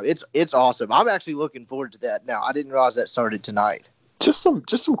entire time. It's awesome. I'm actually looking forward to that now. I didn't realize that started tonight. Just some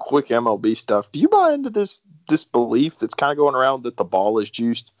quick MLB stuff. Do you buy into this belief that's kind of going around that the ball is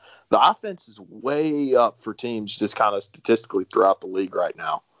juiced? The offense is way up for teams just kind of statistically throughout the league right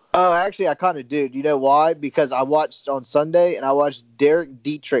now. Oh, actually, I kind of do. Do you know why? Because I watched on Sunday, and I watched Derek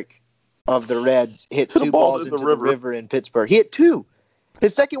Dietrich of the Reds hit Hit a 2 ball balls in the into the river in Pittsburgh. He hit 2.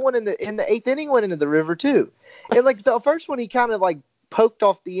 His second one in the 8th inning went into the river too. And like the first one, he kind of like poked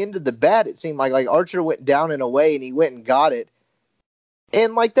off the end of the bat. It seemed like Archer went down and away, and he went and got it.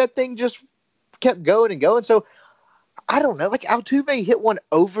 And like that thing just kept going and going. So I don't know. Like Altuve hit one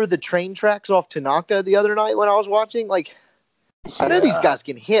over the train tracks off Tanaka the other night when I was watching. Like I know these guys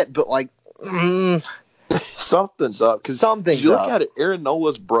can hit, but like something's up. Because something's you look up. at it, Aaron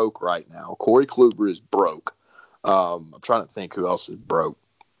Nola's broke right now. Corey Kluber is broke. I'm trying to think who else is broke.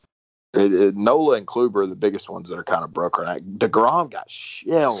 Nola and Kluber are the biggest ones that are kind of broke right now. DeGrom got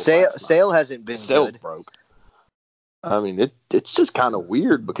shelled. Sale hasn't been Sale's good. broke. I mean, it's just kind of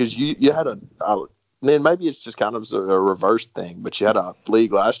weird because you had then maybe it's just kind of a reverse thing, but you had a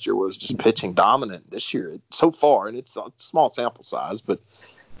league last year was just pitching dominant. This year, so far, and it's a small sample size, but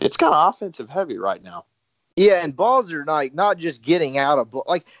it's kind of offensive heavy right now. Yeah, and balls are not just getting out of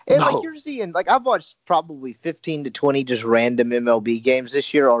like No. you're seeing like I've watched probably 15 to 20 just random MLB games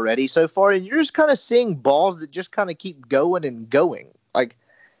this year already so far, and you're just kind of seeing balls that just kind of keep going and going. Like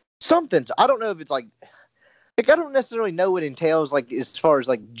something's I don't know if it's like I don't necessarily know what it entails like as far as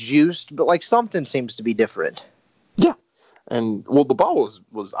like juiced, but like something seems to be different. Yeah, and well, the ball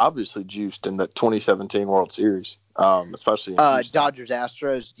was obviously juiced in the 2017 World Series, especially in Houston. Dodgers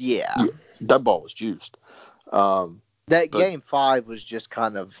Astros, yeah. That ball was juiced. That game 5 was just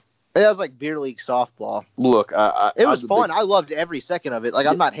kind of it was like beer league softball. Look, It was I fun. I loved every second of it. Like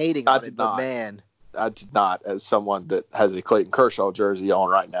I'm not hating I on did it, but not. man. I did not, as someone that has a Clayton Kershaw jersey on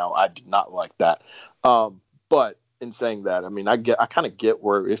right now, I did not like that. But in saying that, I mean, I kind of get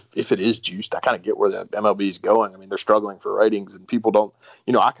where if it is juiced, I kind of get where the MLB is going. I mean, they're struggling for ratings, and people don't.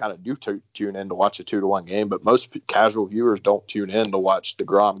 I kind of do tune in to watch a 2-1 game, but most casual viewers don't tune in to watch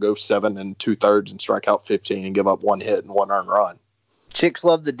DeGrom go 7 2/3 and strike out 15 and give up 1 hit and 1 earned run. Chicks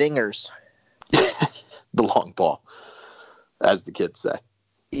love the dingers. The long ball, as the kids say.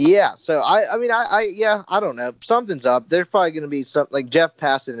 Yeah, so I don't know. Something's up. There's probably going to be something like Jeff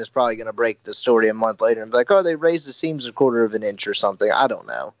Passan is probably going to break the story a month later and be like, "Oh, they raised the seams a quarter of an inch or something." I don't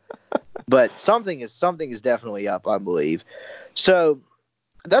know, but something is definitely up, I believe. So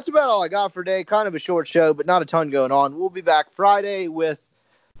that's about all I got for today. Kind of a short show, but not a ton going on. We'll be back Friday with.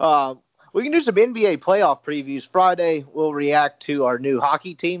 We can do some NBA playoff previews. Friday, we'll react to our new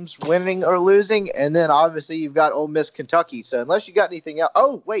hockey teams winning or losing. And then, obviously, you've got Ole Miss, Kentucky. So, unless you got anything else.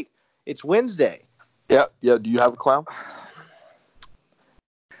 Oh, wait. It's Wednesday. Yeah, yeah. Do you have a clown?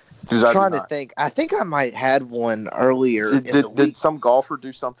 I'm trying to think. I think I might had one earlier in the week. Did some golfer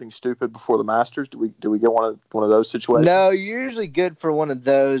do something stupid before the Masters? Do we get one of those situations? No, you're usually good for one of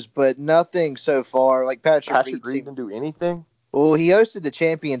those, but nothing so far. Like Patrick Reed didn't do anything. Well, he hosted the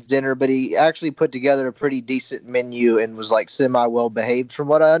Champions Dinner, but he actually put together a pretty decent menu and was like semi well behaved, from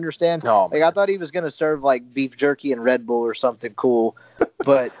what I understand. Oh, like I thought he was going to serve like beef jerky and Red Bull or something cool,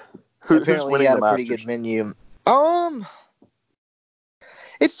 but apparently he had a pretty good menu.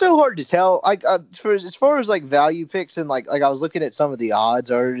 It's so hard to tell. Like as far as like value picks and like I was looking at some of the odds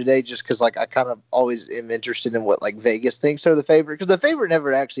earlier today, just because like I kind of always am interested in what like Vegas thinks are the favorite, because the favorite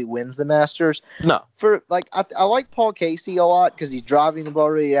never actually wins the Masters. No, for like I like Paul Casey a lot because he's driving the ball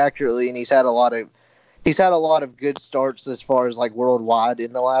really accurately and he's had a lot of good starts as far as like worldwide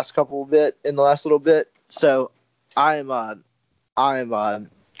in the last little bit. So I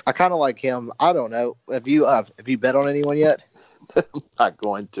kind of like him. I don't know. Have you bet on anyone yet? Not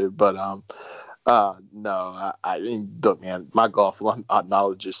going to, but no. I mean, look, man, my golf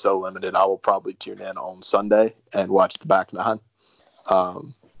knowledge is so limited. I will probably tune in on Sunday and watch the back nine.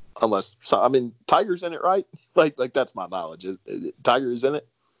 Tiger's in it, right? Like that's my knowledge. Tiger's in it.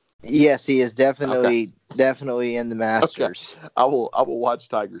 Yes, he is definitely in the Masters. Okay. I will watch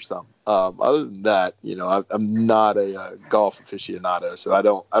Tiger some. Other than that, I'm not a golf aficionado, so I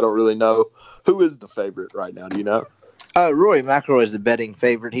don't really know who is the favorite right now. Do you know? Rory McIlroy is the betting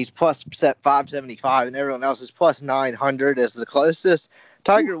favorite. He's plus 575, and everyone else is plus 900 as the closest.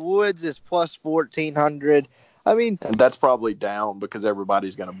 Tiger Woods is plus 1,400. I mean, and that's probably down because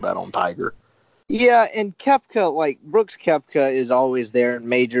everybody's going to bet on Tiger. Yeah, and Koepka, like Brooks Koepka, is always there in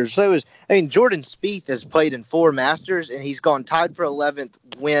majors. Jordan Spieth has played in 4 Masters, and he's gone tied for 11th,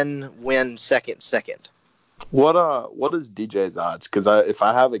 win, second. What is DJ's odds? Because if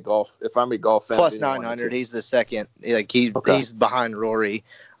I'm a golf fan, plus 900, he's the second. He's behind Rory.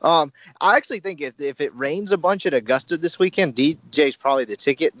 I actually think if it rains a bunch at Augusta this weekend, DJ's probably the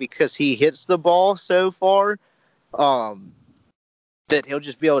ticket because he hits the ball so far. That he'll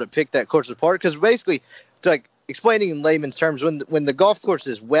just be able to pick that course apart. Because basically, like explaining in layman's terms, when the golf course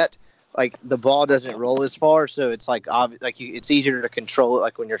is wet, like the ball doesn't roll as far, so it's like it's easier to control it.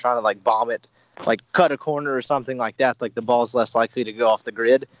 Like when you're trying to like bomb it, like cut a corner or something like that, like the ball's less likely to go off the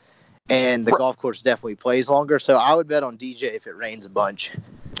grid, and the golf course definitely plays longer. So I would bet on DJ if it rains a bunch.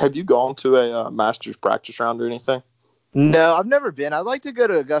 Have you gone to a Masters practice round or anything? No, I've never been. I'd like to go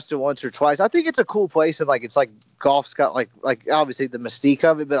to Augusta once or twice. I think it's a cool place, and like it's like golf's got like obviously the mystique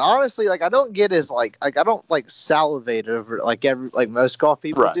of it. But honestly, like I don't get as like I don't like salivate over like most golf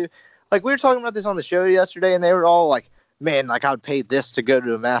people do. Like we were talking about this on the show yesterday, and they were all like, "Man, like I would pay this to go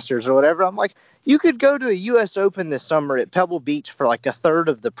to a Masters or whatever." I'm like, you could go to a U.S. Open this summer at Pebble Beach for like a third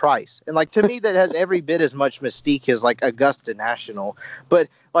of the price, and like to me that has every bit as much mystique as like Augusta National. But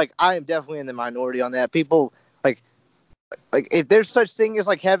like I am definitely in the minority on that. People like if there's such thing as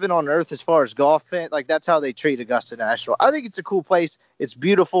like heaven on earth as far as golf fan, like that's how they treat Augusta National. I think it's a cool place. It's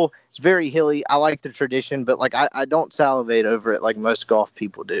beautiful. It's very hilly. I like the tradition, but like I don't salivate over it like most golf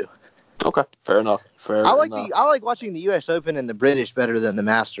people do. Okay, fair enough. I like watching the U.S. Open and the British better than the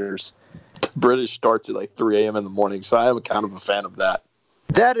Masters. British starts at like 3 a.m. in the morning, so I am kind of a fan of that.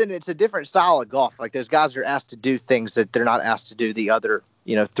 That, and it's a different style of golf. Like those guys are asked to do things that they're not asked to do the other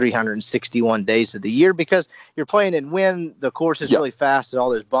 361 days of the year, because you're playing in wind. The course is really fast and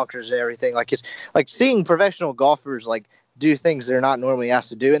all those bunkers and everything. Like it's like seeing professional golfers like do things they're not normally asked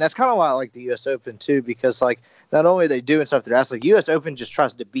to do. And that's kind of why I like the U.S. Open too, because like not only are they doing stuff they're asked, like U.S. Open just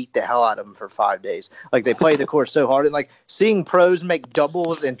tries to beat the hell out of them for 5 days. Like they play the course so hard, and like seeing pros make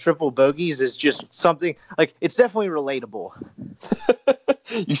doubles and triple bogeys is just something like it's definitely relatable.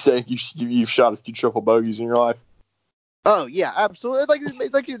 You say you've shot a few triple bogeys in your life? Oh yeah, absolutely. Like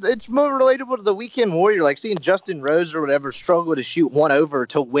it's more relatable to the weekend warrior. Like seeing Justin Rose or whatever struggle to shoot one over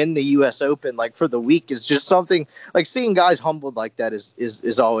to win the U.S. Open like for the week is just something. Like seeing guys humbled like that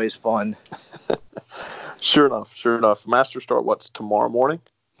is always fun. Sure enough. Masters start what's tomorrow morning?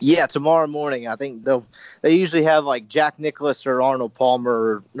 Yeah, tomorrow morning. I think they usually have like Jack Nicklaus or Arnold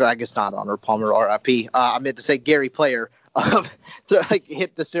Palmer. Or I guess not Arnold Palmer, RIP. I meant to say Gary Player. To like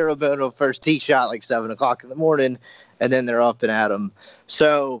hit the ceremonial first tee shot like 7:00 in the morning. And then they're up and at them.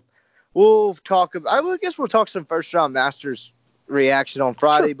 So we'll talk about, I guess we'll talk some first round Masters reaction on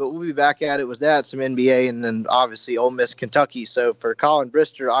Friday, but we'll be back at it with that, some NBA, and then obviously Ole Miss, Kentucky. So for Colin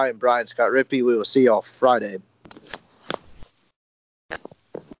Brister, I am Brian Scott Rippey. We will see y'all Friday.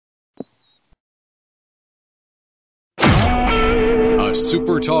 A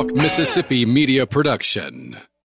SuperTalk Mississippi media production.